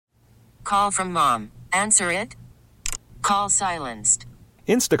call from mom. Answer it. Call silenced.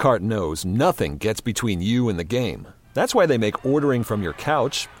 Instacart knows nothing gets between you and the game. That's why they make ordering from your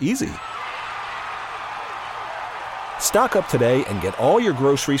couch easy. Stock up today and get all your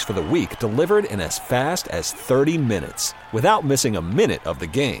groceries for the week delivered in as fast as 30 minutes without missing a minute of the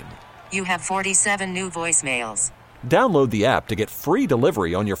game. You have 47 new voicemails. Download the app to get free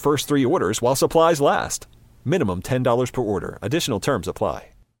delivery on your first 3 orders while supplies last. Minimum $10 per order. Additional terms apply.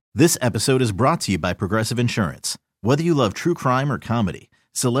 This episode is brought to you by Progressive Insurance. Whether you love true crime or comedy,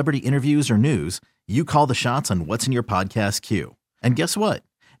 celebrity interviews or news, you call the shots on what's in your podcast queue. And guess what?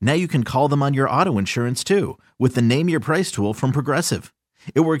 Now you can call them on your auto insurance too with the Name Your Price tool from Progressive.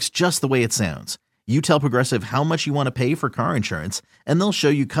 It works just the way it sounds. You tell Progressive how much you want to pay for car insurance, and they'll show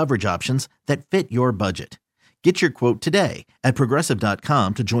you coverage options that fit your budget. Get your quote today at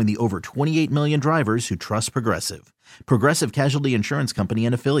Progressive.com to join the over 28 million drivers who trust Progressive. Progressive Casualty Insurance Company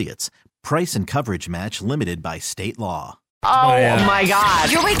and Affiliates. Price and coverage match limited by state law. Oh, my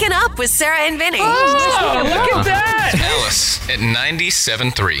God. You're waking up with Sarah and Vinnie. Oh, look at that. Alice at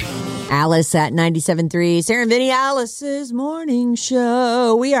 97.3. Alice at 97.3. Sarah and Vinnie, Alice's morning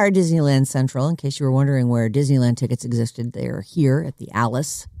show. We are Disneyland Central. In case you were wondering where Disneyland tickets existed, they are here at the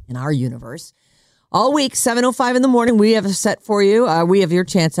Alice in our universe. All week, 7:05 in the morning, we have a set for you. We have your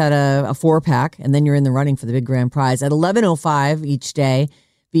chance at a 4-pack, and then you're in the running for the big grand prize. At 11:05 each day,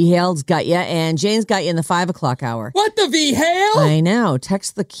 V-Hale's got you, and Jane's got you in the 5 o'clock hour. What, the V-Hale? I know.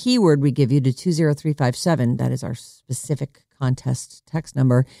 Text the keyword we give you to 20357. That is our specific contest text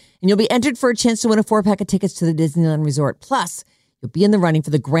number. And you'll be entered for a chance to win a 4-pack of tickets to the Disneyland Resort. Plus, you'll be in the running for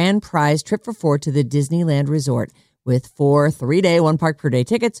the grand prize trip for 4 to the Disneyland Resort with 4 3-day, 1-park-per-day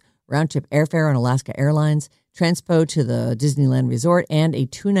tickets, round-trip airfare on Alaska Airlines, transpo to the Disneyland Resort, and a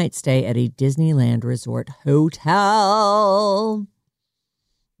 2-night stay at a Disneyland Resort hotel.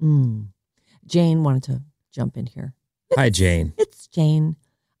 Jane wanted to jump in here. Hi, Jane. It's Jane.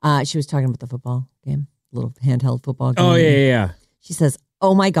 She was talking about the football game, little handheld football game. Oh, yeah. She says,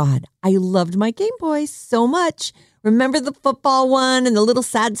 oh, my God, I loved my Game Boy so much. Remember the football one and the little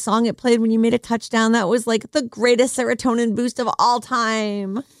sad song it played when you made a touchdown? That was like the greatest serotonin boost of all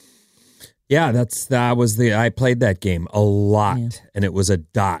time. Yeah, I played that game a lot, and it was a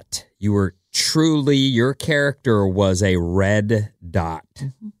dot. You were your character was a red dot.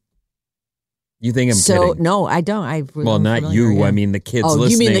 Mm-hmm. You think I'm kidding? No, I don't. Well, not you. Yeah. I mean, the kids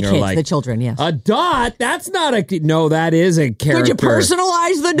listening you mean the kids, like, the children, yes. A dot? That's not no, that is a character. Did you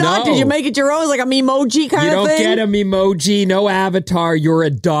personalize the dot? No. Did you make it your own, like a memoji kind of thing? You don't get a memoji, no avatar. You're a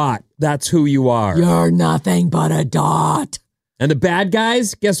dot. That's who you are. You're nothing but a dot. And the bad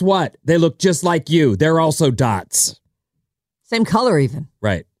guys, guess what? They look just like you. They're also dots. Same color even.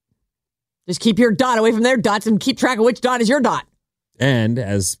 Right. Just keep your dot away from their dots and keep track of which dot is your dot. And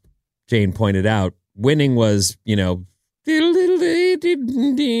as Jane pointed out, winning was, that's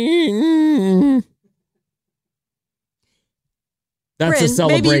Friend, a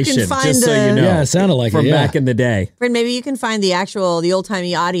celebration, just so you know. Yeah, it sounded like from back in the day. Friend, maybe you can find the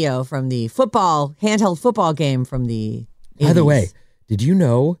old-timey audio from the handheld football game from the 80s. By the way, did you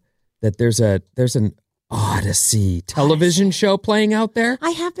know that there's an Odyssey television show playing out there?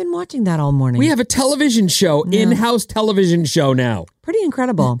 I have been watching that all morning. We have a television show, in-house television show now. Pretty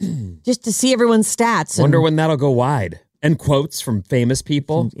incredible. Just to see everyone's stats. Wonder when that'll go wide. And quotes from famous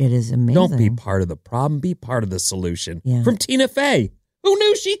people. It is amazing. Don't be part of the problem. Be part of the solution. Yeah. From Tina Fey. Who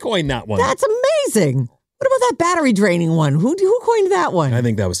knew she coined that one? That's amazing. What about that battery draining one? Who coined that one? I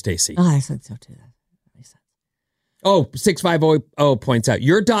think that was Stacy. Oh, I think so too. That makes sense. Oh, 6500 points out.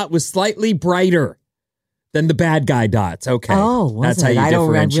 Your dot was slightly brighter than the bad guy dots. Okay. Oh, that's how you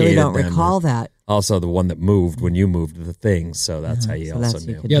differentiate. I really don't recall that. Also, the one that moved when you moved the thing, so that's how you also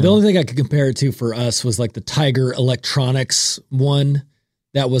knew. Yeah, the only thing I could compare it to for us was like the Tiger Electronics one.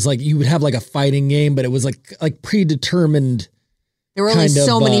 That was like you would have like a fighting game, but it was like predetermined. There were only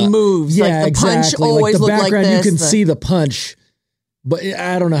so many moves. Yeah, like the exactly. punch always like the looked background, like this. You can see the punch, but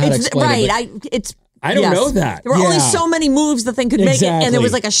I don't know how to explain it. I don't know that. There were only so many moves the thing could make it, and there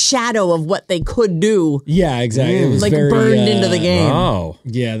was like a shadow of what they could do. Yeah, exactly. It was like very, burned into the game. Oh,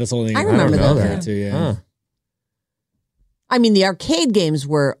 yeah, that's the only thing I remember that too. Yeah. Huh. I mean, the arcade games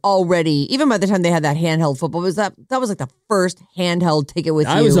were already, even by the time they had that handheld football, that was like the first handheld ticket with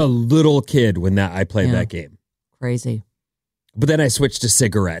you. I was a little kid when I played that game. Crazy. But then I switched to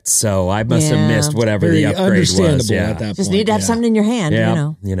cigarettes, so I must have missed whatever the upgrade was. Yeah. At that Just point, need to have something in your hand,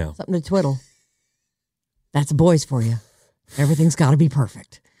 you know. Something to twiddle. That's boys for you. Everything's got to be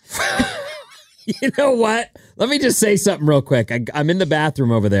perfect. You know what? Let me just say something real quick. I'm in the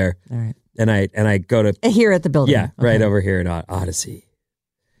bathroom over there. All right. And I go to here at the building. Yeah, right over here in Odyssey.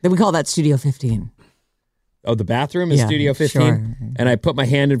 We call that Studio 15. Oh, the bathroom is Studio 15? Sure. And I put my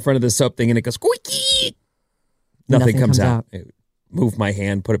hand in front of the soap thing and it goes, squeaky. Nothing comes out. I move my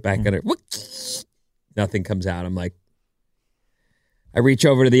hand, put it back under. Nothing comes out. I'm like, I reach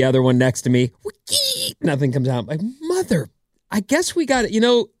over to the other one next to me. Nothing comes out. My mother, I guess we got it. You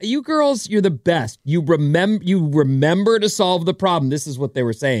know, you girls, you're the best. You remember to solve the problem. This is what they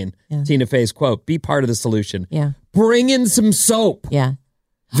were saying. Yeah. Tina Fey's quote, be part of the solution. Yeah. Bring in some soap. Yeah.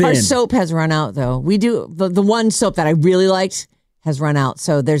 Vin. Our soap has run out, though. We do, the one soap that I really liked has run out.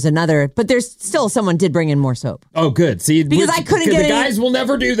 So there's another, but there's still someone did bring in more soap. Oh, good. See, because I couldn't get the guys will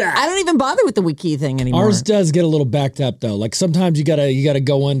never do that. I don't even bother with the wiki thing anymore. Ours does get a little backed up though. Like sometimes you gotta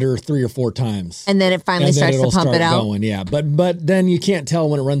go under 3 or 4 times, and then it finally starts to pump it out. Going, yeah, but then you can't tell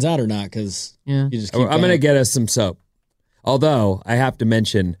when it runs out or not because you just keep I'm gonna get us some soap. Although I have to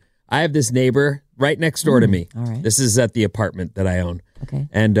mention, I have this neighbor right next door to me. All right. This is at the apartment that I own. Okay.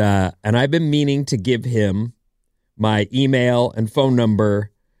 And I've been meaning to give him my email and phone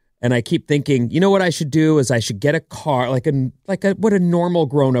number, and I keep thinking, you know what I should do is I should get a card, like what a normal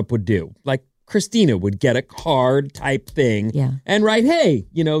grown up would do, like Christina would get a card type thing, and write, hey,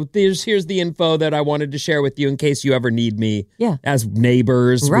 you know, here's the info that I wanted to share with you in case you ever need me. Yeah, as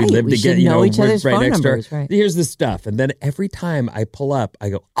neighbors, right. we live we together, should know each other's right phone next numbers. door. Right. Here's the stuff, and then every time I pull up, I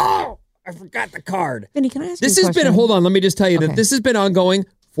go, oh, I forgot the card. Vinny, can I ask this you a has question? been? Hold on, let me just tell you that this has been ongoing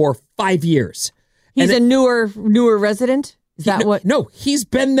for 5 years. He's a newer resident. Is that what? No, he's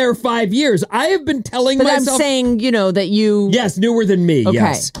been there 5 years. I have been telling myself. I'm saying, you know, that you. Yes, newer than me. Okay.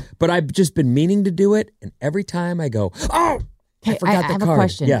 Yes, but I've just been meaning to do it, and every time I go, oh, I forgot the have card. A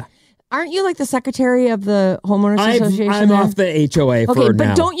question. Yeah. Aren't you like the secretary of the homeowners association? I'm there? off the HOA for now. Okay,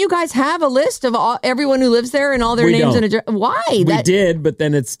 but don't you guys have a list of everyone who lives there and all their names and address? Why? We did, but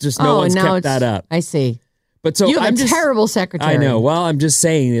then it's just no one's kept that up. I see. But so I'm a terrible secretary. I know. Well, I'm just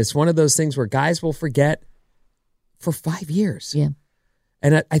saying it's one of those things where guys will forget for 5 years. Yeah.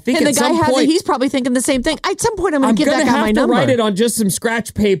 And I think and at the guy some has point, it. He's probably thinking the same thing. At some point, I'm going to give that guy my number. I'm going to have to write it on just some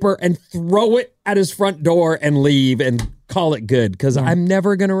scratch paper and throw it at his front door and leave and call it good because I'm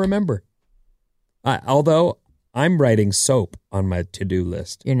never going to remember. Although I'm writing soap on my to-do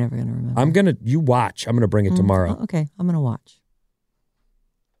list. You're never going to remember. You watch. I'm going to bring it tomorrow. Oh, okay. I'm going to watch.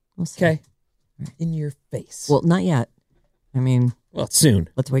 We'll see. Okay. In your face. Well, not yet. I mean. Well, soon.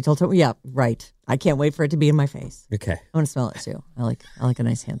 Let's wait till tomorrow. Yeah, right. I can't wait for it to be in my face. Okay. I want to smell it too. I like a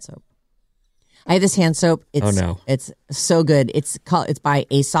nice hand soap. I have this hand soap. It's so good. It's by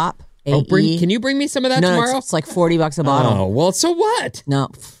Aesop. Can you bring me some of that tomorrow? It's like $40 a bottle. Oh, well, so what? No.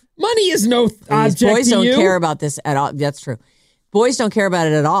 Money is no object to you. Boys don't care about this at all. That's true. Boys don't care about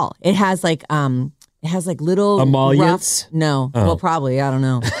it at all. It has like little emollients. No. Oh. Well, probably. I don't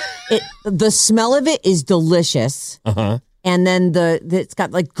know. The smell of it is delicious. Uh-huh. And then it's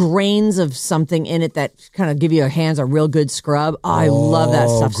got like grains of something in it that kind of give your hands a real good scrub. Oh, I love that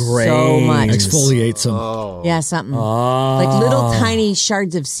stuff so much. Exfoliate some. Yeah, something. Like little tiny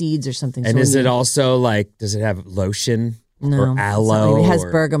shards of seeds or something. And is it also like, does it have lotion or aloe? It has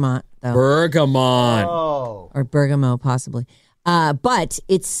bergamot, though. Bergamot. Or bergamot, possibly. But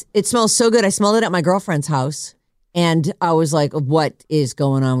it smells so good. I smelled it at my girlfriend's house. And I was like, what is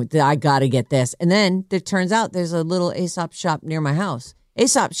going on with this? I got to get this. And then it turns out there's a little Aesop shop near my house.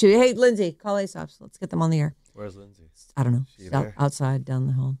 Aesop, hey, Lindsay, call Aesop. Let's get them on the air. Where's Lindsay? I don't know. She's outside down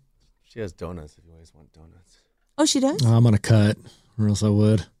the hall. She has donuts if you always want donuts. Oh, she does? I'm on a cut, or else I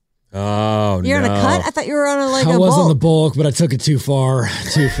would. Oh, You're on a cut? I thought you were on a I was on the bulk, but I took it too far,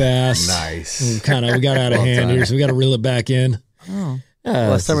 too fast. Nice. We got out of hand here, so we got to reel it back in. Oh.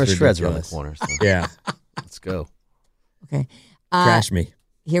 Well, summer shreds around the corner. So. Yeah. Let's go. Okay. Trash me.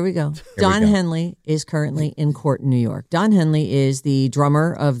 Here we go. Don Henley is currently in court in New York. Don Henley is the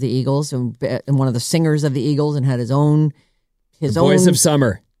drummer of the Eagles and one of the singers of the Eagles and had his own. Boys of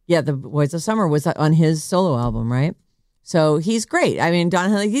Summer. Yeah, the Boys of Summer was on his solo album, right? So he's great. I mean, Don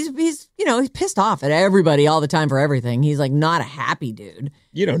Henley, he's pissed off at everybody all the time for everything. He's like not a happy dude.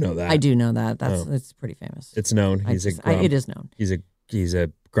 You don't know that. I do know that. It's pretty famous. It's known. It is known. He's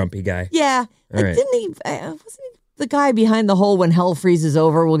a grumpy guy. Yeah. All right. Wasn't he the guy behind the whole when hell freezes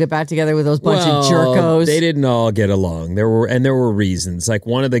over, we'll get back together with those bunch of jerkos? They didn't all get along. There were reasons. Like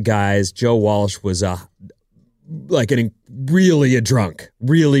one of the guys, Joe Walsh, was really a drunk,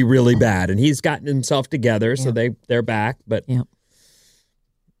 really, really bad. And he's gotten himself together, so they're back. But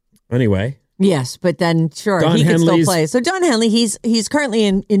anyway. Yes, but then sure, he can still play. So Don Henley, he's currently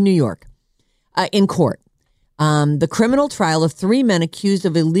in New York, in court. The criminal trial of 3 men accused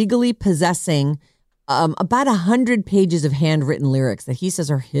of illegally possessing about 100 pages of handwritten lyrics that he says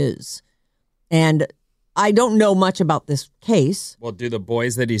are his. And I don't know much about this case. Well, do the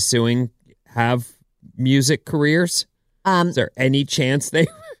boys that he's suing have music careers? Is there any chance they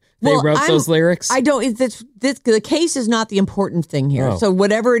wrote those lyrics? I don't. The case is not the important thing here. Oh. So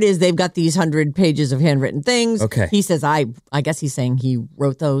whatever it is, they've got these 100 pages of handwritten things. Okay. He says, I guess he's saying he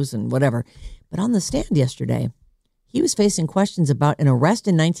wrote those and whatever. But on the stand yesterday, he was facing questions about an arrest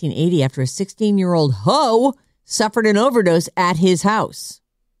in 1980 after a 16-year-old hoe suffered an overdose at his house.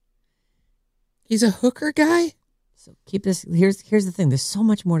 He's a hooker guy? So keep this. Here's the thing. There's so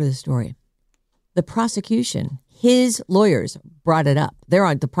much more to the story. The prosecution, his lawyers brought it up.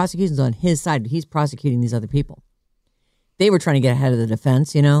 The prosecution's on his side. He's prosecuting these other people. They were trying to get ahead of the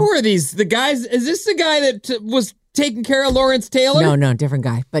defense, you know? Who are these? The guys? Is this the guy that was taking care of Lawrence Taylor? No, different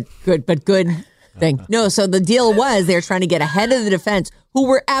guy. But good thing. No, so the deal was they're trying to get ahead of the defense, who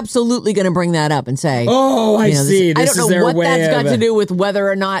were absolutely going to bring that up and say, "Oh, I see. I don't know what that's got to do with whether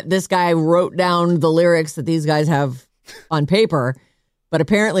or not this guy wrote down the lyrics that these guys have on paper, but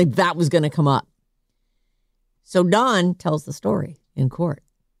apparently that was going to come up." So Don tells the story in court.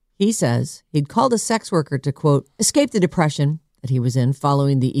 He says he'd called a sex worker to, quote, escape the depression that he was in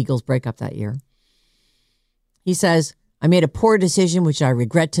following the Eagles breakup that year. He says, I made a poor decision, which I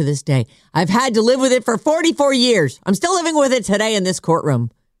regret to this day. I've had to live with it for 44 years. I'm still living with it today in this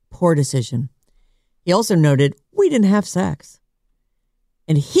courtroom. Poor decision. He also noted, we didn't have sex.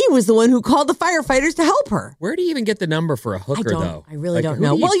 And he was the one who called the firefighters to help her. Where do you even get the number for a hooker, though? I really don't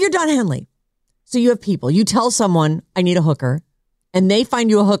know. Well, you're Don Henley. So you have people. You tell someone, I need a hooker. And they find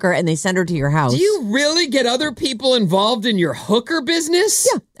you a hooker and they send her to your house. Do you really get other people involved in your hooker business?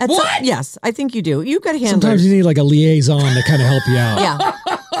 Yeah. What? Yes, I think you do. You've got handlers. Sometimes you need like a liaison to kind of help you out.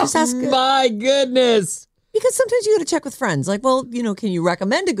 Yeah. Just ask. My goodness. Because sometimes you got to check with friends. Like, well, can you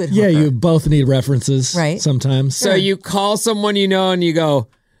recommend a good hooker? Yeah, you both need references. Right. Sometimes. So you call someone you know and you go,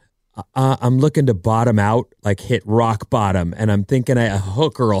 I'm looking to bottom out, like hit rock bottom, and I'm thinking a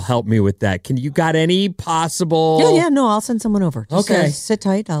hooker will help me with that. You got any possible? Yeah, no, I'll send someone over. Just, okay. Sit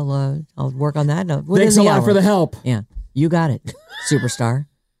tight. I'll work on that. Thanks a lot for the help. Yeah, you got it, superstar.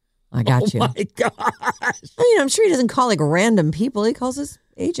 I got you. Oh my gosh. I'm sure he doesn't call like random people. He calls his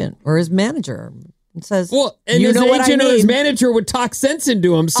agent or his manager and says, well, and his agent or his manager would talk sense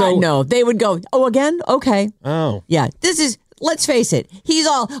into him. So no, they would go, oh, again? Okay. Oh. Yeah, let's face it. He's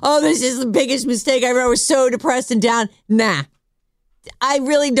all, this is the biggest mistake I ever. I was so depressed and down. Nah. I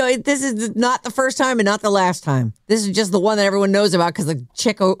really don't. This is not the first time and not the last time. This is just the one that everyone knows about because the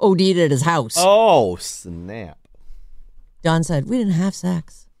chick OD'd at his house. Oh, snap. Don said, we didn't have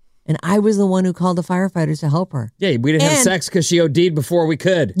sex. And I was the one who called the firefighters to help her. Yeah, we didn't have sex because she OD'd before we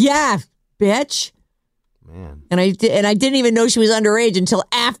could. Yeah, bitch. Man. And I didn't even know she was underage until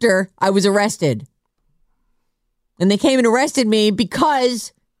after I was arrested. And they came and arrested me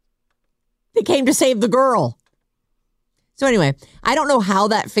because they came to save the girl. So anyway, I don't know how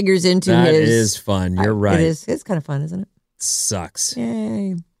that figures into his... That is fun. You're right. It is. It's kind of fun, isn't it? Sucks.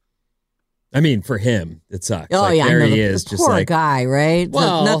 Yay. I mean, for him, it sucks. Oh, like, yeah. There he is. just poor like... guy, right?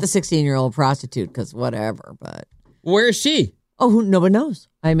 Well, not the 16-year-old prostitute, because whatever, but... Where is she? Oh, no one knows.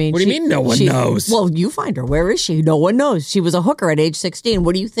 I mean... What do you mean no one knows? Well, you find her. Where is she? No one knows. She was a hooker at age 16.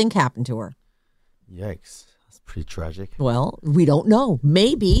 What do you think happened to her? Yikes. Pretty tragic. Well, we don't know.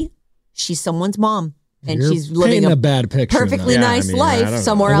 Maybe she's someone's mom, and she's living a bad picture, perfectly nice life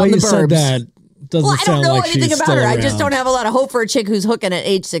somewhere out in the burbs. Said that doesn't I don't know like anything about her. I just don't have a lot of hope for a chick who's hooking at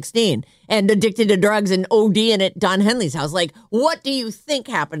age 16 and addicted to drugs and ODing at Don Henley's house. Like, what do you think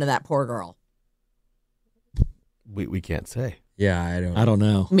happened to that poor girl? We can't say. Yeah, I don't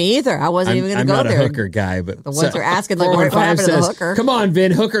know. Me either. I wasn't even going to go there. I'm not a hooker guy, but the ones are asking like, what happened to the hooker? Come on,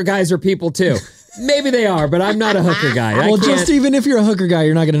 Vin. Hooker guys are people too. Maybe they are, but I'm not a hooker guy. Well, just even if you're a hooker guy,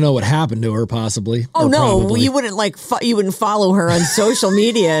 you're not going to know what happened to her, possibly. Oh no, you wouldn't you wouldn't follow her on social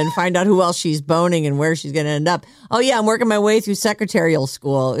media and find out who else she's boning and where she's going to end up. Oh yeah, I'm working my way through secretarial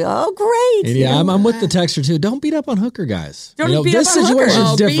school. Oh great. And yeah, I'm with the texter too. Don't beat up on hooker guys. Don't beat this up on situation's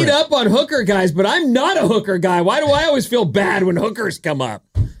hookers. different. Beat up on hooker guys, but I'm not a hooker guy. Why do I always feel bad when hookers come up?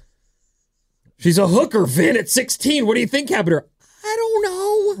 She's a hooker, Vin, at 16. What do you think happened to her? I don't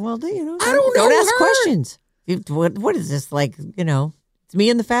know. Well, I don't know. Don't ask her. questions. What is this like? It's me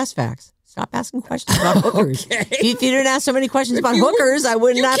and the fast facts. Stop asking questions about hookers. Okay. If you didn't ask so many questions about hookers, I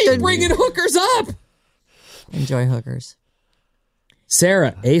wouldn't have to. You keep bringing hookers up. Enjoy hookers.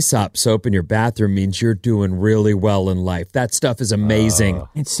 Sarah, Aesop soap in your bathroom means you're doing really well in life. That stuff is amazing.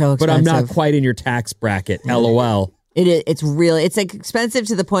 It's so expensive. But I'm not quite in your tax bracket. LOL. It's really like expensive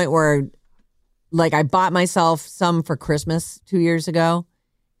to the point where, like, I bought myself some for Christmas 2 years ago,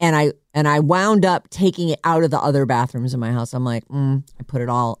 And I wound up taking it out of the other bathrooms in my house. I'm like, I put it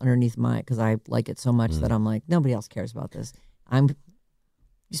all underneath because I like it so much that I'm like, nobody else cares about this.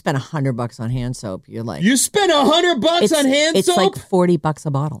 You spend $100 on hand soap. You're like, you spent $100 on hand soap? It's like $40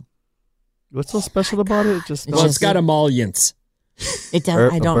 a bottle. What's so special about it? It's got emollients. It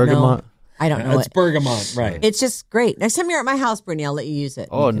does. I don't bergamot? know. I don't know. It's bergamot, right? It's just great. Next time you're at my house, Brittany, I'll let you use it.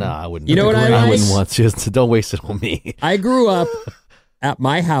 Oh no, I wouldn't. You know what I wouldn't want to. Don't waste it on me. I grew up at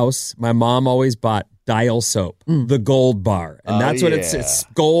my house. My mom always bought Dial soap, the gold bar, and that's what it's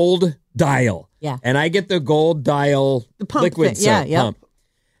gold Dial. Yeah, and I get the gold Dial liquid soap pump.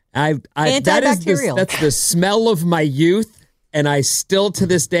 Antibacterial. That's the smell of my youth, and I still to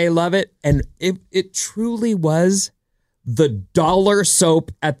this day love it. And it truly was the dollar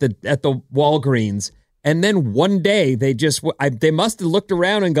soap at the Walgreens. And then one day they must have looked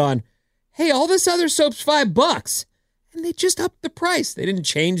around and gone, "Hey, all this other soap's $5." And they just upped the price. They didn't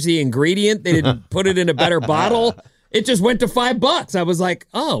change the ingredient. They didn't put it in a better bottle. It just went to $5. I was like,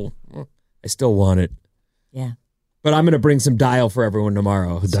 oh, I still want it. Yeah. But I'm going to bring some Dial for everyone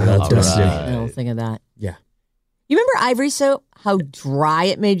tomorrow. I don't think of that. Yeah. You remember Ivory soap? How dry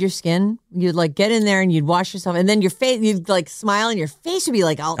it made your skin? You'd like get in there and you'd wash yourself, and then your face, you'd like smile, and your face would be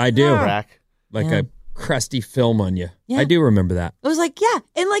like, I do. Like a crusty film on you. Yeah. I do remember that. It was like, yeah.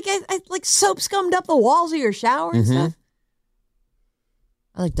 And like, I like soap scummed up the walls of your shower and stuff.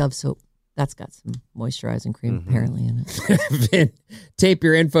 I like Dove soap. That's got some moisturizing cream apparently in it. Vin, tape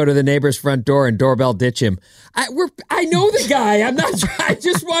your info to the neighbor's front door and doorbell ditch him. I know the guy. I'm not. I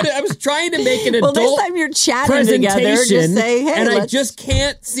was trying to make an adult next time you're chatting together, just say, "Hey," and I just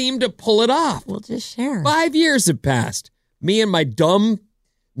can't seem to pull it off. We'll just share. 5 years have passed. Me and my dumb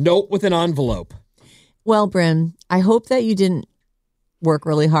note with an envelope. Well, Bryn, I hope that you didn't work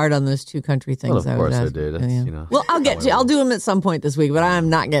really hard on those two country things. Well, of course I did. That's, Well, I'll do them at some point this week, but I'm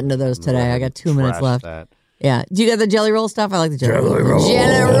not getting to those today. I got 2 minutes left. Yeah. Do you got the jelly roll stuff? I like the jelly roll.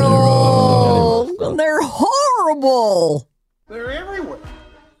 Jelly roll. They're horrible. They're everywhere.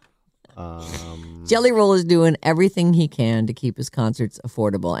 Jelly Roll is doing everything he can to keep his concerts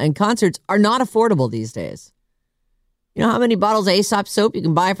affordable. And concerts are not affordable these days. You know how many bottles of Aesop soap you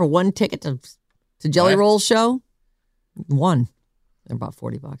can buy for one ticket to Jelly Roll's show? One. They're about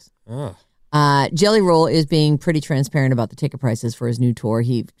 $40. Jelly Roll is being pretty transparent about the ticket prices for his new tour.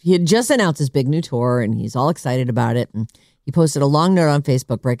 He had just announced his big new tour, and he's all excited about it. And he posted a long note on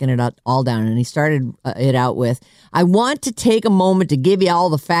Facebook breaking it all down. And he started it out with, "I want to take a moment to give you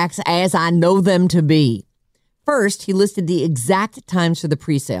all the facts as I know them to be." First, he listed the exact times for the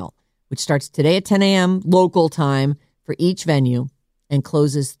presale, which starts today at 10 a.m. local time for each venue and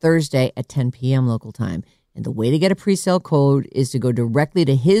closes Thursday at 10 p.m. local time. And the way to get a presale code is to go directly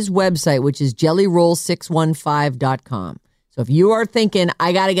to his website, which is jellyroll615.com. So if you are thinking,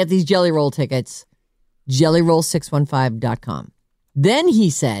 I got to get these Jelly Roll tickets, jellyroll615.com. Then he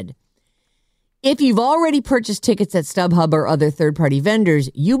said, if you've already purchased tickets at StubHub or other third-party vendors,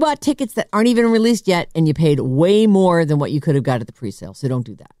 you bought tickets that aren't even released yet, and you paid way more than what you could have got at the presale. So don't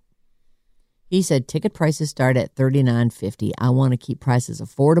do that. He said, ticket prices start at $39.50. I want to keep prices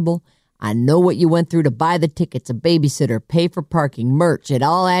affordable. I know what you went through to buy the tickets, a babysitter, pay for parking, merch. It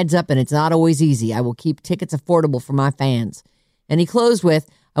all adds up, and it's not always easy. I will keep tickets affordable for my fans. And he closed with,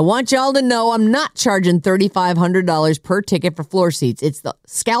 I want y'all to know I'm not charging $3,500 per ticket for floor seats. It's the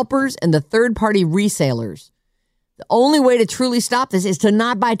scalpers and the third-party resellers. The only way to truly stop this is to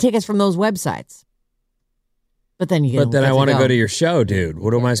not buy tickets from those websites. But then you get. But then I want to go to your show, dude.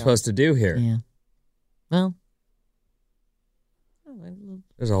 What am I supposed to do here? Yeah. Well.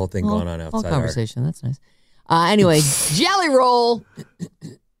 There's a whole thing going on outside. Whole conversation. That's nice. Anyway, Jelly Roll.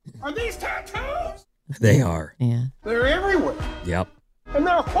 Are these tattoos? They are. Yeah. They're everywhere. Yep. And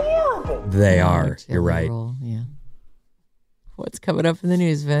they're horrible. They are. Jelly You're right. Roll. Yeah. What's coming up in the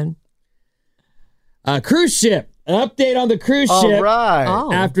news, Vin? Cruise ship. An update on the cruise ship. All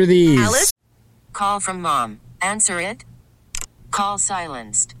right. After these. Alice? Call from mom. Answer it. Call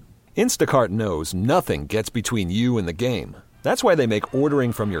silenced. Instacart knows nothing gets between you and the game. That's why they make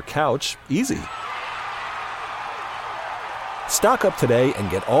ordering from your couch easy. Stock up today and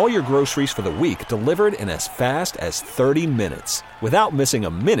get all your groceries for the week delivered in as fast as 30 minutes without missing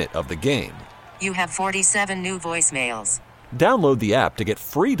a minute of the game. You have 47 new voicemails. Download the app to get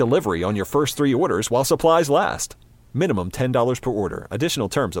free delivery on your first 3 orders while supplies last. Minimum $10 per order. Additional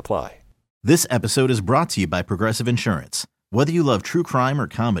terms apply. This episode is brought to you by Progressive Insurance. Whether you love true crime or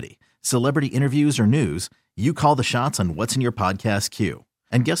comedy, celebrity interviews or news, you call the shots on what's in your podcast queue.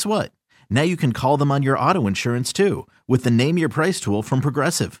 And guess what? Now you can call them on your auto insurance too with the Name Your Price tool from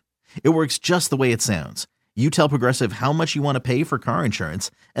Progressive. It works just the way it sounds. You tell Progressive how much you want to pay for car insurance,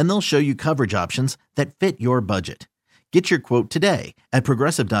 and they'll show you coverage options that fit your budget. Get your quote today at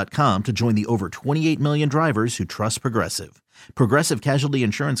Progressive.com to join the over 28 million drivers who trust Progressive. Progressive Casualty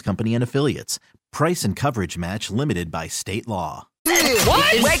Insurance Company and Affiliates. Price and coverage match limited by state law.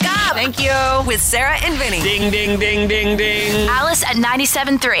 What? Wake up! Thank you. With Sarah and Vinnie. Ding, ding, ding, ding, ding. Alice at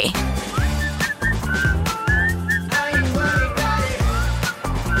 97.3.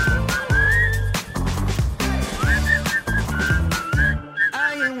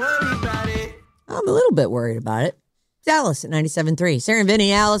 I'm a little bit worried about it. It's Alice at 97.3. Sarah and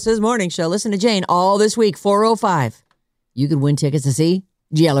Vinnie, Alice's morning show. Listen to Jane all this week, 4:05. You could win tickets to see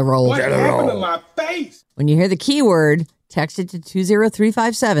Jelly Roll. What happened to my face? When you hear the keyword, text it to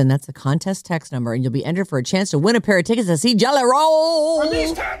 20357. That's the contest text number, and you'll be entered for a chance to win a pair of tickets to see Jelly Roll Are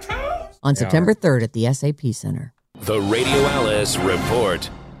these tattoos? on September 3rd at the SAP Center. The Radio Alice Report.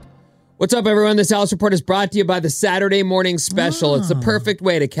 What's up, everyone? This Alice Report is brought to you by the Saturday Morning Special. It's the perfect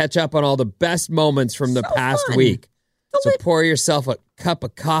way to catch up on all the best moments from the past week. So pour yourself a cup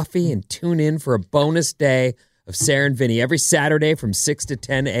of coffee and tune in for a bonus day of Sarah and Vinnie every Saturday from 6 to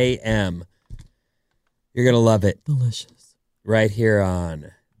 10 a.m. You're going to love it. Delicious. Right here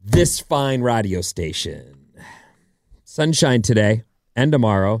on this fine radio station. Sunshine today and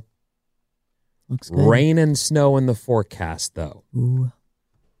tomorrow. Looks good. Rain and snow in the forecast, though. Ooh.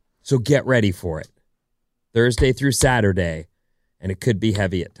 So get ready for it. Thursday through Saturday, and it could be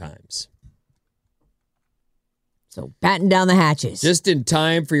heavy at times. So batten down the hatches. Just in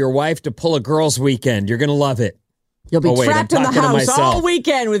time for your wife to pull a girls' weekend. You're going to love it. You'll be trapped in the talking to house myself. all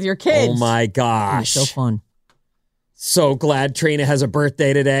weekend with your kids. Oh, my It's gosh. so fun. So glad Trina has a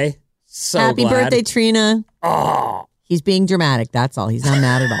birthday today. So Happy glad. birthday, Trina. Oh, He's being dramatic. That's all. He's not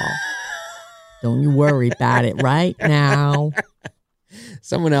mad at all. Don't you worry about it right now.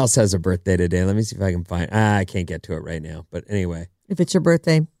 someone else has a birthday today. Let me see if I can find. I can't get to it right now. But anyway. If it's your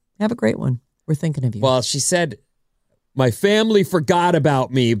birthday, have a great one. We're thinking of you. Well, she said, my family forgot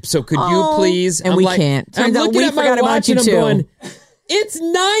about me. So could you please? And we can't. Turns out we forgot about you too. Going, it's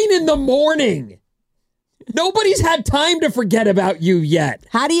 9 a.m. Nobody's had time to forget about you yet.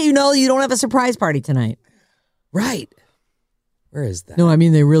 How do you know you don't have a surprise party tonight? Right. Where is that? No, I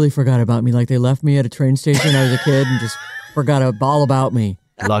mean, they really forgot about me. Like they left me at a train station when I was a kid and just forgot all about me.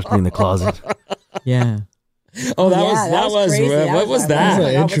 Locked me in the closet. Yeah. Oh, that was crazy. What was that? That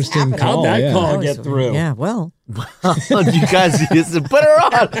was an interesting call. How'd that yeah. call get through? Yeah, well. You guys used to put her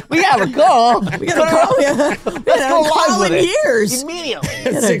on. We have a call. We got a call. Let's go live call with in it. years. Immediately.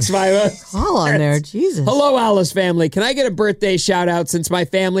 650. Call on there. Jesus. Hello, Alice family. Can I get a birthday shout out since my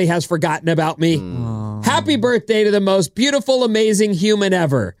family has forgotten about me? Happy birthday to the most beautiful, amazing human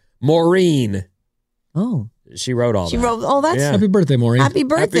ever, Maureen. Oh. She wrote all that. She wrote, oh, that's Yeah. Happy birthday, Maureen. happy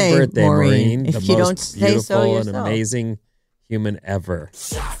birthday, Happy birthday, Maureen. If The you most don't say so beautiful yourself. and amazing human ever.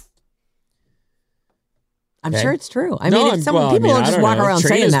 I'm Okay. sure it's true. I mean, if people don't I just don't walk know. around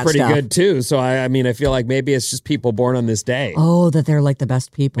Trina's saying that pretty stuff. good too. So I feel like maybe it's just people born on this day. Oh, that they're like the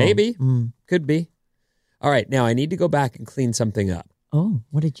best people. Maybe. Mm. Could be. All right. Now I need to go back and clean something up. Oh,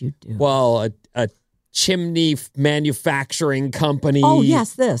 what did you do? Well, a chimney manufacturing company Oh,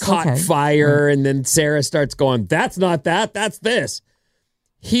 yes, this. caught Okay. fire, and then Sarah starts going, that's not that, that's this.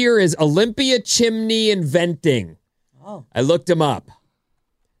 Here is Olympia Chimney Inventing. Oh. I looked them up.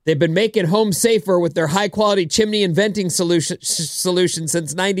 They've been making homes safer with their high-quality chimney inventing solution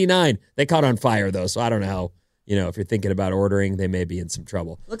since 99. They caught on fire, though, so I don't know how, if you're thinking about ordering, they may be in some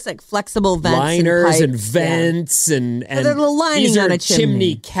trouble. Looks like flexible vents Liners and, and vents and there's a little lining these are on a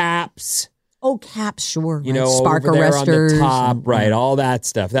chimney. caps. Oh, caps, sure. You right. know, spark over there arresters. on the top, and- right? All that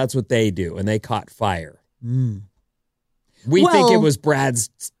stuff. That's what they do, and they caught fire. Mm. We Well, think it was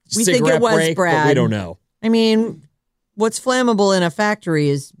Brad's we think cigarette it was break, but we Brad. don't know. I mean, what's flammable in a factory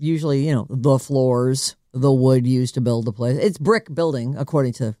is usually, the floors, the wood used to build the place. It's brick building,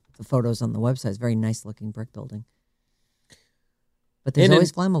 according to the photos on the website. It's a very nice looking brick building. But there's And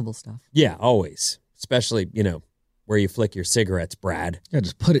always flammable stuff. Yeah, always, especially where you flick your cigarettes, Brad. Yeah,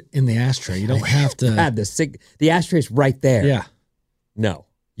 just put it in the ashtray. You don't have to. Brad, the ashtray's right there. Yeah. No,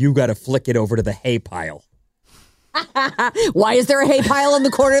 you got to flick it over to the hay pile. Why is there a hay pile in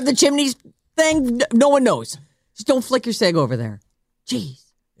the corner of the chimney thing? No one knows. Just don't flick your cig over there. Jeez.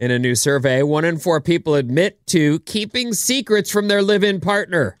 In a new survey, 1 in 4 people admit to keeping secrets from their live-in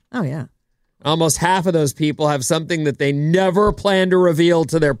partner. Oh, yeah. Almost half of those people have something that they never plan to reveal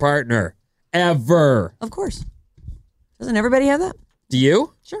to their partner. Ever. Of course. Doesn't everybody have that? Do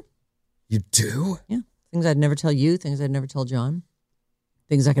you? Sure. You do? Yeah. Things I'd never tell you, things I'd never tell John.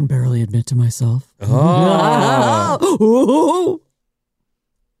 Things I can barely admit to myself. Oh. Ooh.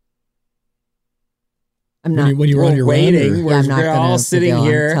 I'm not. When you run your waiting, I'm not we're gonna all sitting reveal.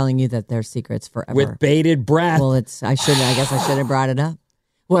 here I'm telling you that they're secrets forever. with bated breath. Well, I guess I should have brought it up.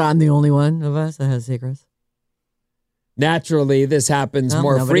 Well, I'm the only one of us that has secrets. Naturally, this happens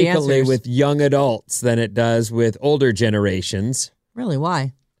more nobody frequently answers. with young adults than it does with older generations. Really?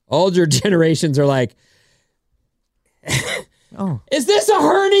 Why? Older generations are like, Oh. is this a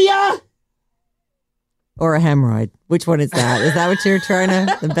hernia? Or a hemorrhoid. Which one is that? Is that what you're trying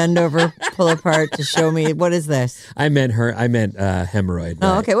to bend over, pull apart to show me? What is this? I meant hemorrhoid.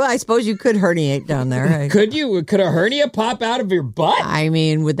 Oh, right. okay. Well, I suppose you could herniate down there. Could you? Could a hernia pop out of your butt? I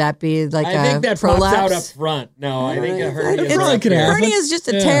mean, would that be like I think that prolapse? pops out up front. No, I think a hernia is probably up could here. happen. Hernia is just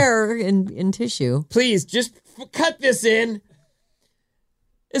a tear in tissue. Please, just cut this in.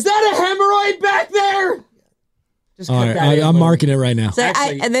 Is that a hemorrhoid back there? Just All cut right, that in. I'm marking it right now. So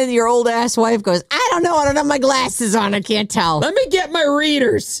Actually- and then your old ass wife goes, I don't know. I don't have my glasses on. I can't tell. Let me get my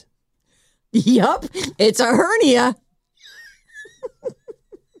readers. Yup. It's a hernia.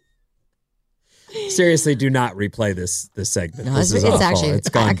 Seriously, do not replay this segment. No, this is it's awful. actually It's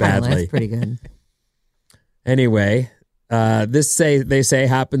gone badly. It's pretty good. Anyway, they say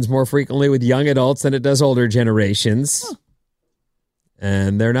happens more frequently with young adults than it does older generations. Huh.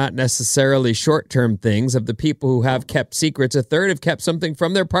 And they're not necessarily short-term things. Of the people who have kept secrets, a third have kept something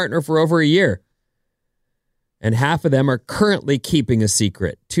from their partner for over a year. And half of them are currently keeping a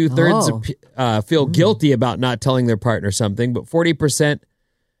secret. 2/3 feel guilty about not telling their partner something, but 40%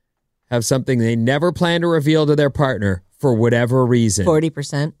 have something they never plan to reveal to their partner for whatever reason.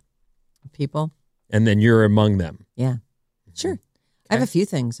 40% of people. And then you're among them. Yeah. Sure. I have a few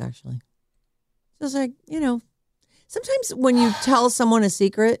things, actually. Just like, sometimes when you tell someone a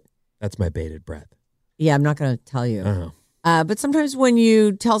secret. That's my bated breath. Yeah, I'm not going to tell you. Uh-huh. But sometimes when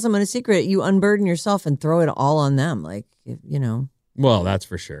you tell someone a secret, you unburden yourself and throw it all on them. Like, Well, that's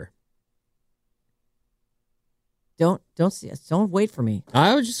for sure. Don't wait for me.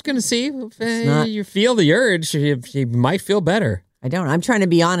 I was just going to see if you feel the urge. You might feel better. I don't. I'm trying to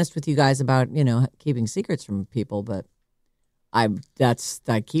be honest with you guys about, keeping secrets from people, but I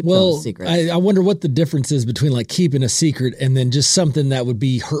keep those secrets. I wonder what the difference is between like keeping a secret and then just something that would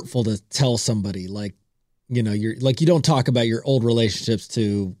be hurtful to tell somebody. Like, you're like, you don't talk about your old relationships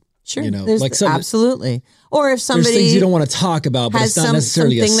to, Sure, like absolutely. Or if somebody there's things you don't want to talk about, but has it's not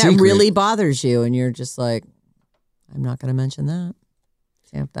necessarily a something secret. that really bothers you, and you're just like, I'm not going to mention that.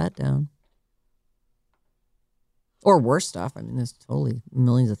 Tamp that down. Or worse stuff. I mean, there's totally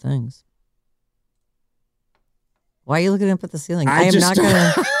millions of things. Why are you looking up at the ceiling? I'm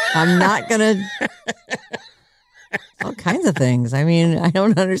not gonna. All kinds of things. I mean, I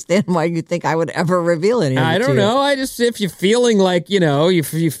don't understand why you think I would ever reveal anything. I don't know. If you're feeling like, you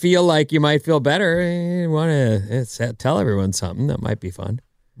feel like you might feel better, you want to tell everyone something. That might be fun.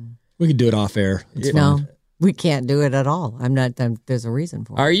 We can do it off air. It's No, fine. we can't do it at all. I'm not. There's a reason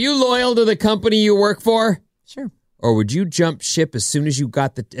for it. Are you loyal to the company you work for? Sure. Or would you jump ship as soon as you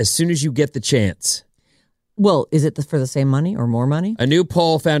get the chance? Well, is it for the same money or more money? A new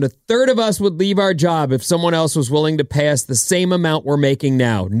poll found a third of us would leave our job if someone else was willing to pay us the same amount we're making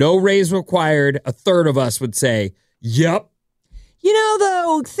now. No raise required. A third of us would say, yep.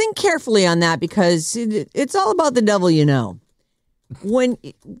 Though, think carefully on that because it's all about the devil you know. When,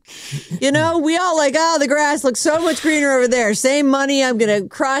 we all like, the grass looks so much greener over there. Same money. I'm going to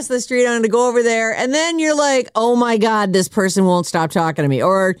cross the street. I'm going to go over there. And then you're like, oh my God, this person won't stop talking to me.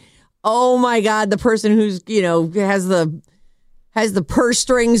 Or, oh my God, the person who's, has the purse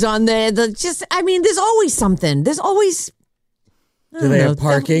strings on there's always something. There's always. Do they have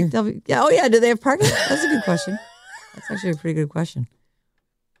parking? Do they have parking? That's a good question. That's actually a pretty good question.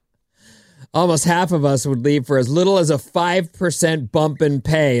 Almost half of us would leave for as little as a 5% bump in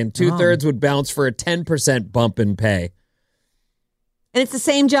pay, and 2/3 would bounce for a 10% bump in pay. And it's the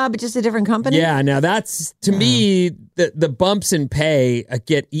same job, but just a different company? Yeah, now that's, to me, the bumps in pay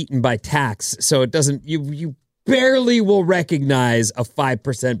get eaten by tax, so it doesn't, you barely will recognize a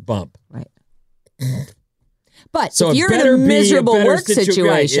 5% bump. Right. But so if you're in a miserable work it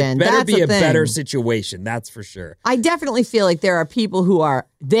situation, better that's be a thing. better situation, that's for sure. I definitely feel like there are people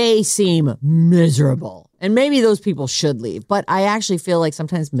they seem miserable. And maybe those people should leave. But I actually feel like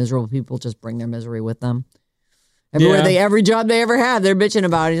sometimes miserable people just bring their misery with them. Every job they ever have, they're bitching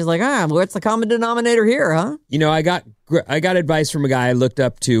about it. It's like, what's the common denominator here, huh? I got advice from a guy I looked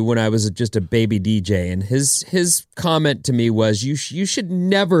up to when I was just a baby DJ, and his comment to me was, you should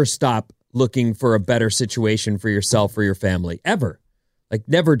never stop looking for a better situation for yourself or your family, ever. Like,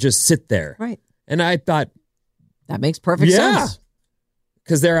 never just sit there. Right. And I thought, that makes perfect sense.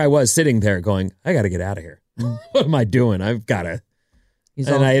 Because there I was sitting there going, I got to get out of here. What am I doing? I've got to.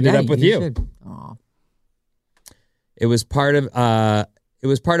 And I ended up with you. Aw. It was part of a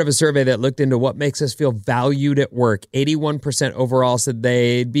survey that looked into what makes us feel valued at work. 81% overall said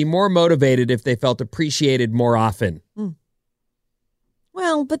they'd be more motivated if they felt appreciated more often.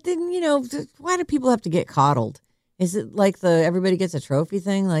 Well, but then, why do people have to get coddled? Is it like the everybody gets a trophy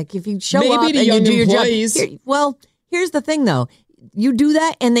thing? Like if you show up and you do your job. Here's the thing, though. You do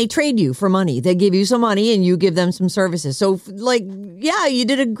that and they trade you for money. They give you some money and you give them some services. So, you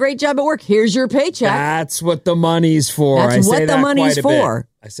did a great job at work. Here's your paycheck. That's what the money's for. That's what the money's for.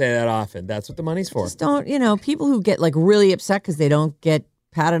 I say that often. That's what the money's for. Just don't, people who get really upset because they don't get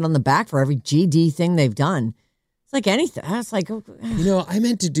patted on the back for every GD thing they've done. It's like anything. It's like, I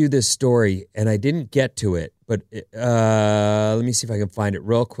meant to do this story and I didn't get to it, but let me see if I can find it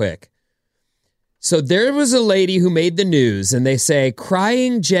real quick. So there was a lady who made the news, and they say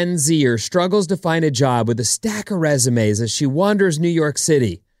crying Gen Zer struggles to find a job with a stack of resumes as she wanders New York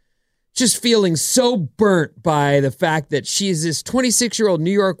City, just feeling so burnt by the fact that she's this 26-year-old New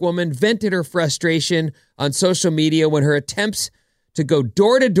York woman vented her frustration on social media when her attempts to go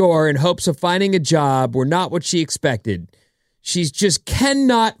door to door in hopes of finding a job were not what she expected. She just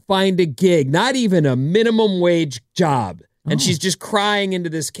cannot find a gig, not even a minimum wage job. And she's just crying into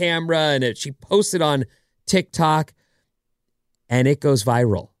this camera, and she posted on TikTok, and it goes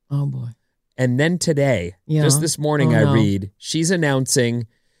viral. Oh, boy. And then today, just this morning, I read, she's announcing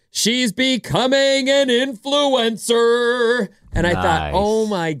she's becoming an influencer. And I thought, oh,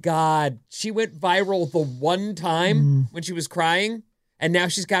 my God, she went viral the one time when she was crying, and now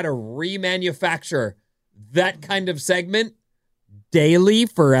she's got to remanufacture that kind of segment daily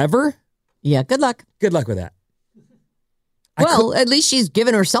forever? Yeah, good luck. Good luck with that. Well, at least she's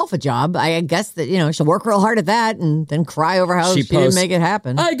given herself a job. I guess that, she'll work real hard at that and then cry over how she didn't make it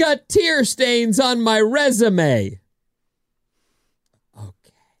happen. I got tear stains on my resume.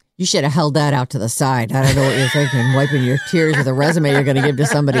 Okay. You should have held that out to the side. I don't know what you're thinking. Wiping your tears with a resume you're going to give to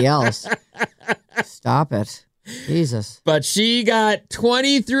somebody else. Stop it. Jesus. But she got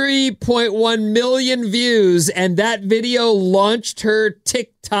 23.1 million views, and that video launched her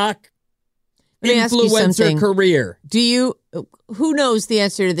TikTok influencer career. Who knows the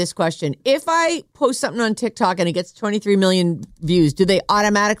answer to this question? If I post something on TikTok and it gets 23 million views, do they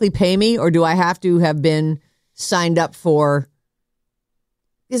automatically pay me, or do I have to have been signed up for?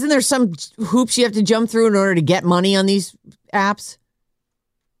 Isn't there some hoops you have to jump through in order to get money on these apps?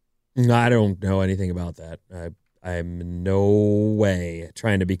 No, I don't know anything about that. I'm in no way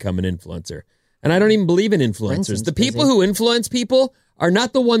trying to become an influencer. And I don't even believe in influencers. The people who influence people are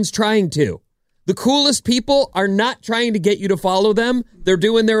not the ones trying to. The coolest people are not trying to get you to follow them. They're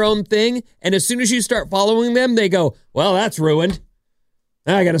doing their own thing. And as soon as you start following them, they go, well, that's ruined.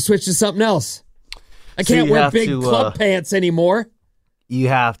 Now I got to switch to something else. I can't wear big club pants anymore. You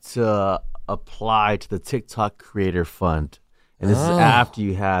have to apply to the TikTok Creator Fund. And this is after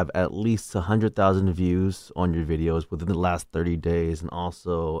you have at least 100,000 views on your videos within the last 30 days and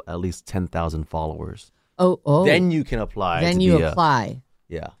also at least 10,000 followers. Oh. Then you can apply. Then you apply.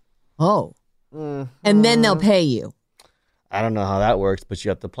 Yeah. Oh. And then they'll pay you. I don't know how that works, but you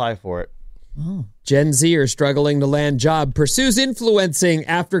have to apply for it. Oh. Gen Zer struggling to land job pursues influencing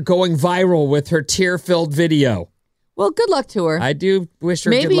after going viral with her tear-filled video. Well, good luck to her. I do wish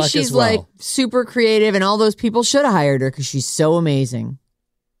her good luck as well. Maybe she's like super creative and all those people should have hired her because she's so amazing.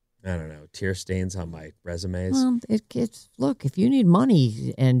 I don't know. Tear stains on my resumes. Well, it's look, if you need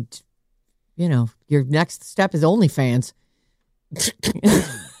money and, your next step is OnlyFans.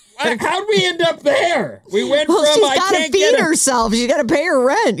 How'd we end up there? We went from she's I gotta can't feed get herself. She's got to pay her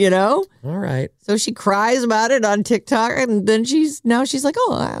rent, All right. So she cries about it on TikTok, and then she's like,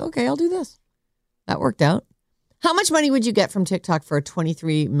 oh, okay, I'll do this. That worked out. How much money would you get from TikTok for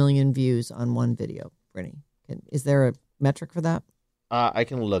 23 million views on one video, Brittany? Is there a metric for that? I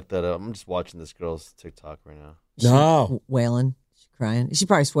can look that up. I'm just watching this girl's TikTok right now. No. Wailing. She's crying. She's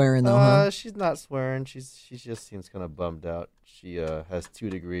probably swearing, though, huh? She's not swearing. She just seems kind of bummed out. She has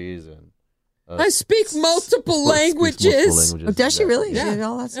 2 degrees and... I speak multiple languages. Oh, does she really? Yeah. She did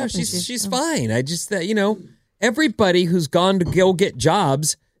all that stuff. She's fine. I just, everybody who's gone to go get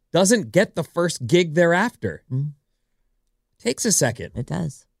jobs doesn't get the first gig thereafter. Takes a second. It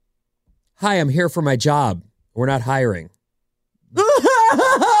does. Hi, I'm here for my job. We're not hiring. But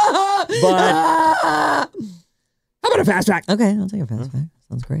how about a fast fact? Okay, I'll take a fast fact.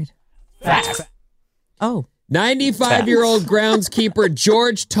 Sounds great. Fast. Oh. 95-year-old groundskeeper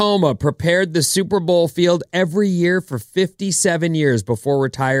George Toma prepared the Super Bowl field every year for 57 years before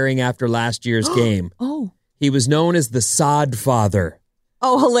retiring after last year's game. Oh. He was known as the Sod Father.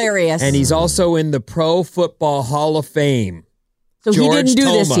 Oh, hilarious. And he's also in the Pro Football Hall of Fame. So George he didn't do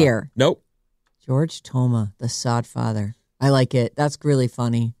Toma. this year? Nope. George Toma, the sod father. I like it. That's really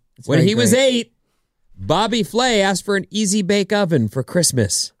funny. It's When very he was great. 8, Bobby Flay asked for an easy bake oven for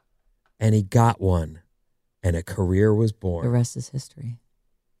Christmas, and he got one, and a career was born. The rest is history.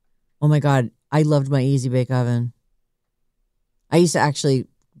 Oh my God. I loved my Easy Bake Oven. I used to actually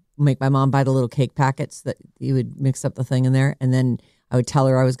make my mom buy the little cake packets that you would mix up the thing in there. And then I would tell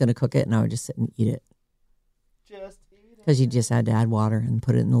her I was going to cook it and I would just sit and eat it. Because you just had to add water and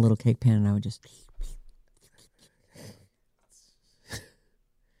put it in the little cake pan and I would just.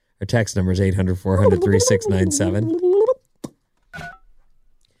 Our text number is 800-400-3697.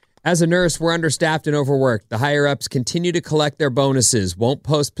 As a nurse, we're understaffed and overworked. The higher-ups continue to collect their bonuses, won't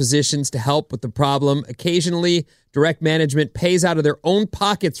post positions to help with the problem. Occasionally, direct management pays out of their own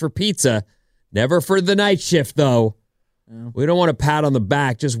pockets for pizza. Never for the night shift, though. Oh. We don't want a pat on the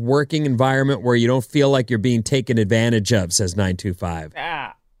back, just working environment where you don't feel like you're being taken advantage of, says 925.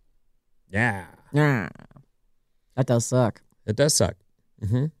 Yeah. Yeah. Yeah. That does suck. It does suck.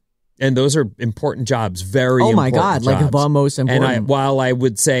 Mm-hmm. And those are important jobs, very important my God, jobs. like the most important. And while I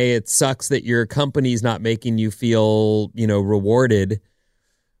would say it sucks that your company's not making you feel, rewarded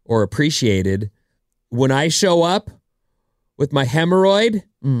or appreciated, when I show up with my hemorrhoid,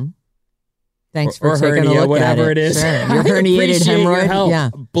 thanks or for taking hernia, a look whatever at it is, Sure. I Your herniated appreciate your hemorrhoid. help. Yeah.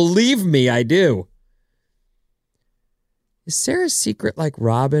 Believe me, I do. Is Sarah's secret like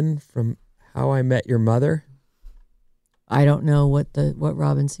Robin from How I Met Your Mother? I don't know what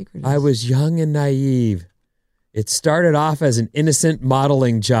Robin's secret is. I was young and naive. It started off as an innocent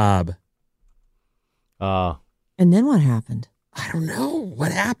modeling job. And then what happened? I don't know.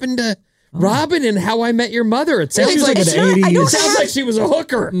 What happened to Robin and How I Met Your Mother? It sounds She's like like an 80s. It sounds like she was a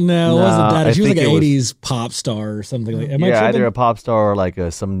hooker. No, it wasn't that. I She was like think an it was- 80s pop star or something like that. Am I Yeah, tripping? either a pop star or like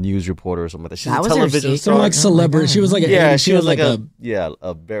some news reporter or something like that. She's That a was her television secret. star. Some like celebrity. She was like an 80s. she was like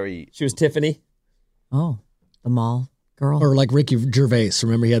a very. She was Tiffany. Oh, the mall girl. Or like Ricky Gervais.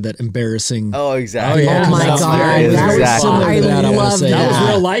 Remember he had that embarrassing. Oh, exactly. Oh, yeah. Oh my That's God, very- that was exactly. so. I Similar to that, I wanna love say. That was that.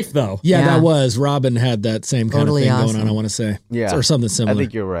 real life, though. Yeah, Yeah. that was. Robin had that same kind Totally of thing awesome. going on, I want to say. Yeah. Or something similar. I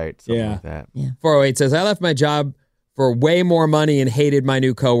think you're right. Something Yeah. like that. 408 says, I left my job for way more money and hated my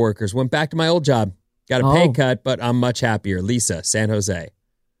new coworkers. Went back to my old job. Got a pay Oh. cut, but I'm much happier. Lisa, San Jose.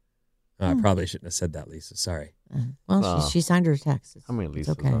 Oh, I probably shouldn't have said that, Lisa. Sorry. Well, she signed her text. How many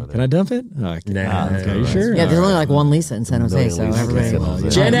Lisas okay. are there? Can I dump it? Oh, I can. Nah, Okay, you sure? Yeah, there's All only right. like one Lisa in San Jose, Million so Lisas in everybody. San Jose.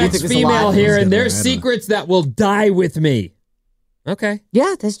 Gen You X think it's a female lot? here, and Together, there's I don't know. secrets that will die with me. Okay.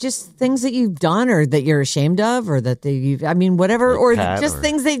 Yeah, that's just things that you've done or that you're ashamed of or that you've, I mean, whatever, Like or Pat just or-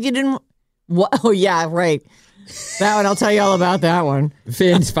 things that you didn't. What? Oh, yeah, right. That one, I'll tell you all about that one.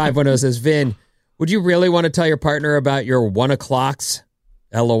 Vin510 says, Vin, would you really want to tell your partner about your 1 o'clocks?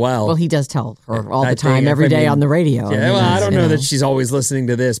 LOL. Well, he does tell her all I the time, think- every I day mean, on the radio. Yeah, well, I don't you know that she's always listening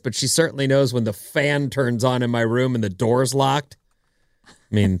to this, but she certainly knows when the fan turns on in my room and the door's locked. I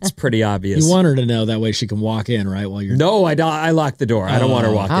mean, it's pretty obvious. You want her to know that way she can walk in, right? While you're. No, I lock the door. I don't want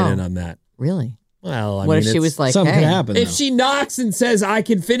her walking Oh. in on that. Really? Well, I What mean, if she it's- was like, Something hey, could happen. If though. she knocks and says, I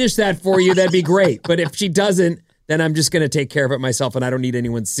can finish that for you, that'd be great. But if she doesn't, then I'm just going to take care of it myself, and I don't need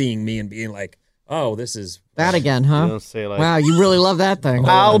anyone seeing me and being like, oh, this is... that again, huh? You don't say like, Wow, you really love that thing.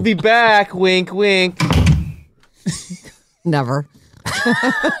 I'll be back. Wink, wink. Never. All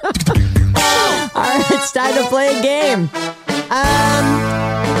right, it's time to play a game.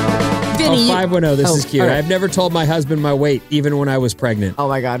 Vinny. 510, this is cute. all right. I've never told my husband my weight, even when I was pregnant. Oh,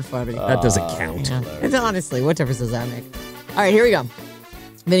 my God, funny. That doesn't count. Yeah. It's honestly, what difference does that make? All right, here we go.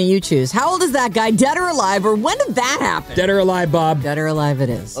 Vinny, you choose. How old is that guy, dead or alive, or when did that happen? Dead or alive, Bob? Dead or alive it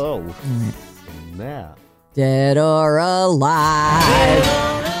is. Oh, snap. Dead or alive.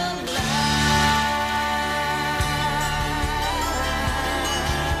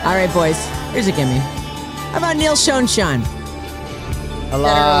 All right, boys. Here's a gimme. How about Neil Schoenstein?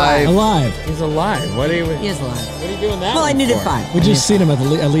 Alive. Alive. He's alive. What are you... He is alive. What are you doing that Well, I one needed for? 5. We just seen him at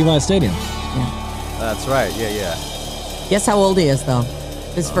Levi Stadium. That's right. Yeah. Guess how old he is, though?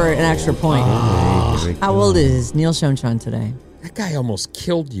 This is for an extra point. How old is Neil Schoenstein today? That guy almost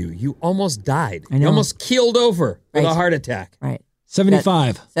killed you. You almost died. I know. You almost keeled over with Right. a heart attack. Right.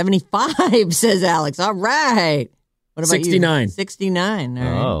 75. 75, says Alex. All right. What about 69. you? 69. All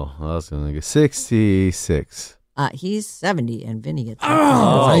right. Oh, I was going to get 66. He's 70, and Vinny gets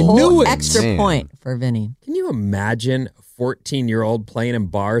I a whole knew it. extra Man. point for Vinny. Can you imagine a 14-year-old playing in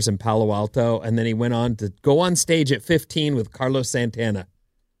bars in Palo Alto, and then he went on to go on stage at 15 with Carlos Santana?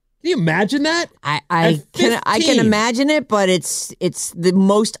 Can you imagine that? I At can 15. imagine it, but it's the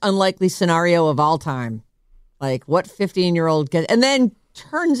most unlikely scenario of all time. Like what 15-year-old gets, and then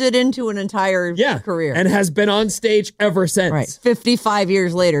turns it into an entire career. And has been on stage ever since. Right, 55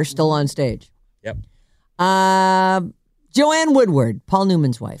 years later, still on stage. Yep. Joanne Woodward, Paul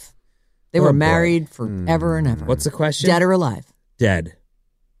Newman's wife. They were boy. married forever and ever. What's the question? Dead or alive? Dead.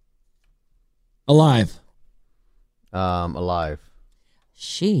 Alive. Alive.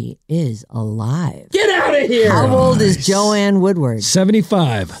 She is alive. Get out of here. How old is Joanne Woodward?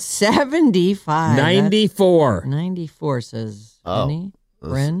 75. 75. 94. 94 says Vinnie.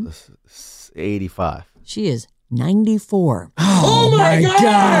 Bryn? 85. She is 94. Oh my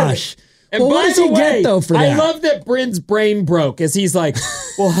gosh. And Well, what by does the he way, get, though, for I that? love that Bryn's brain broke as he's like,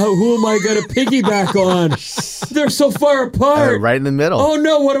 well, who am I going to piggyback on? They're so far apart. Right in the middle. Oh,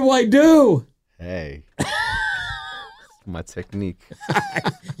 no, what do I do? Hey. My technique.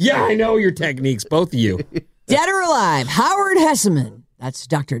 Yeah, I know your techniques, both of you. Dead or alive? Howard Hesseman. That's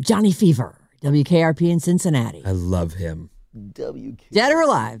Dr. Johnny Fever, WKRP in Cincinnati. I love him. Dead or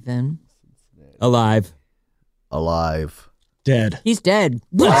alive, Vin? Alive. Alive. Dead. He's dead.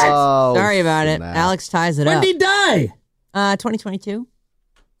 Oh, Sorry about it. snap. Alex ties it When up. did he die? 2022.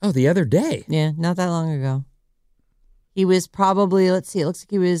 Oh, the other day. Yeah, not that long ago. He was probably, let's see, it looks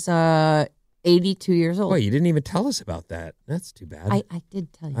like he was 82 years old. Boy, you didn't even tell us about that. That's too bad. I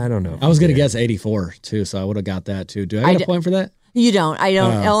did tell you. I don't know. I was going to guess 84, too, so I would have got that, too. Do I get a point for that? You don't. I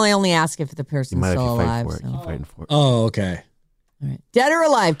don't. Oh. I only ask if the You person's might have still to fight alive. for it. so. You're fighting for it. Oh, okay. All right. Dead or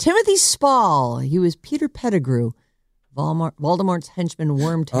alive? Timothy Spall. He was Peter Pettigrew, Voldemort's henchman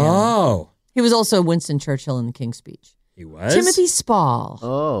Wormtail. Oh. He was also Winston Churchill in the King's Speech. He was? Timothy Spall.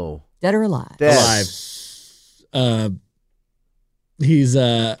 Oh. Dead or alive? Dead. Alive. He's Look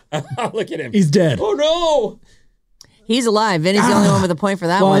at him. he's dead. Oh, no. He's alive. Vinny's the only one with a point for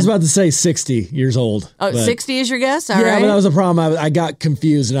that Well, one. I was about to say 60 years old. Oh, but- 60 is your guess? All yeah, right. but that was a problem. I got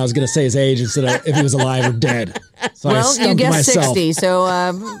confused, and I was going to say his age instead of if he was alive or dead. So I Well, you stumped guessed myself. 60.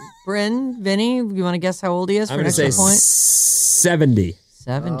 So, Bryn, Vinny, you want to guess how old he is for I'm an going to extra say point? 70.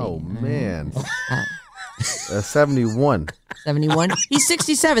 70. Oh, man. Uh, 71. 71. He's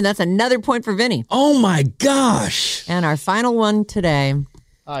 67. That's another point for Vinny. Oh, my gosh. And our final one today.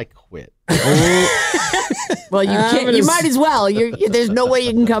 I quit. Well, you I'm can't. gonna You might as well. There's no way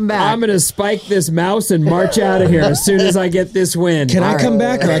you can come back. I'm going to spike this mouse and march out of here as soon as I get this win. Can I come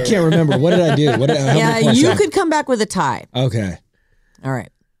back, or I can't remember? What did I do? How many yeah, points you I- could come back with a tie. Okay. All right.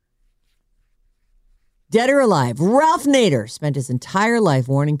 Dead or alive? Ralph Nader spent his entire life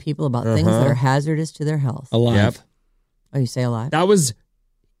warning people about things that are hazardous to their health. Alive. Yep. Oh, you say alive? That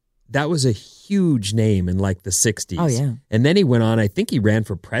was a huge name in like the 60s. Oh, yeah. And then he went on, I think he ran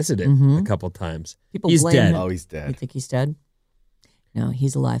for president a couple times. People He's blame dead. him. Oh, he's You dead. think he's dead? No,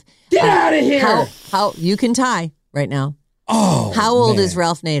 he's alive. Get out of here! How you can tie right now? Oh, How old man. is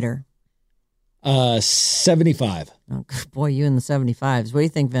Ralph Nader? 75. Oh, boy, you in the 75s. What do you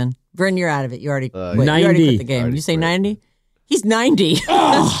think, Vin? Bryn, you're out of it. You already, quit. 90. You already quit the game. Already You say quit. 90? He's 90.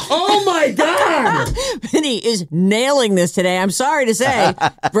 Oh my God! Vinny is nailing this today. I'm sorry to say.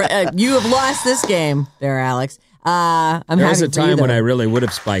 You have lost this game there, Alex. I'm There was happy a for you, time when though. I really would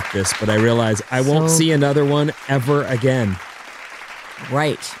have spiked this, but I realized I won't So- see another one ever again.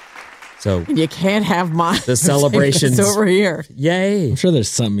 Right. So, You can't have mine. The celebrations. It's over here. yay. I'm sure there's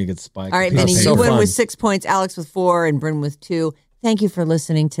something you could spike. All right, People Vinny, say- you win fun. with 6 points, Alex with 4, and Bryn with 2. Thank you for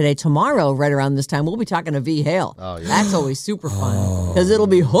listening today. Tomorrow, right around this time, we'll be talking to V. Hale. Oh, yeah. That's always super fun because it'll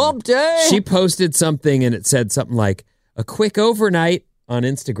be hump day. She posted something and it said something like, a quick overnight on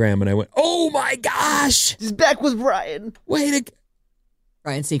Instagram. And I went, oh my gosh. He's back with Ryan. Wait a...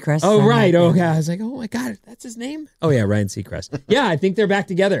 Ryan Seacrest. Oh, right. Okay. I was like, oh my God, that's his name? Oh, yeah, Ryan Seacrest. Yeah, I think they're back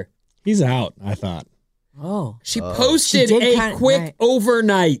together. He's out, I thought. Oh. She posted She did a kind of- quick right.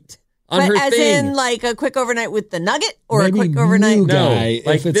 overnight on But her as thing. in like a quick overnight with the nugget or Maybe a quick overnight? new No, guy,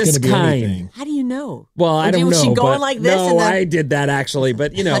 like if it's this going to be kind. anything. How do you know? Well, I don't know. Was she going but like this? No, and then I did that actually,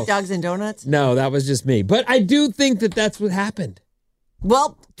 but you know. hot dogs and donuts? No, that was just me. But I do think that that's what happened.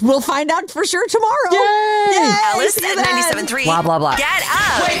 Well, we'll find out for sure tomorrow. Yay! Alice See you at then. 97.3. Blah, blah, blah. Get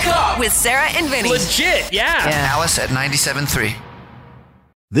up. Wake up. With Sarah and Vinny. Legit, yeah. Alice at 97.3.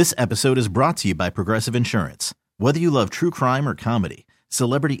 This episode is brought to you by Progressive Insurance. Whether you love true crime or comedy,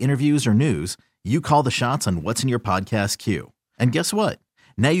 celebrity interviews or news, you call the shots on what's in your podcast queue. And guess what?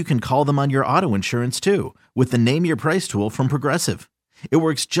 Now you can call them on your auto insurance too with the Name Your Price tool from Progressive. It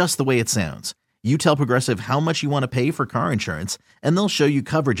works just the way it sounds. You tell Progressive how much you want to pay for car insurance, and they'll show you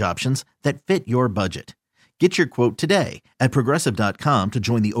coverage options that fit your budget. Get your quote today at Progressive.com to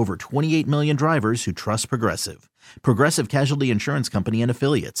join the over 28 million drivers who trust Progressive. Progressive Casualty Insurance Company and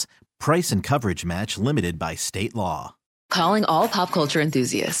Affiliates. Price and coverage match limited by state law. Calling all pop culture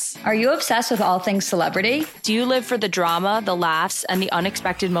enthusiasts. Are you obsessed with all things celebrity? Do you live for the drama, the laughs, and the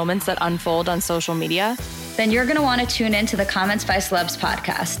unexpected moments that unfold on social media? Then you're going to want to tune in to the Comments by Celebs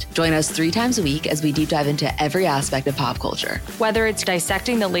podcast. Join us 3 times a week as we deep dive into every aspect of pop culture. Whether it's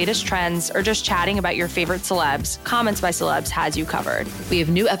dissecting the latest trends or just chatting about your favorite celebs, Comments by Celebs has you covered. We have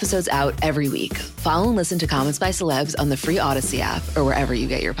new episodes out every week. Follow and listen to Comments by Celebs on the free Odyssey app or wherever you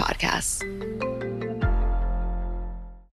get your podcasts.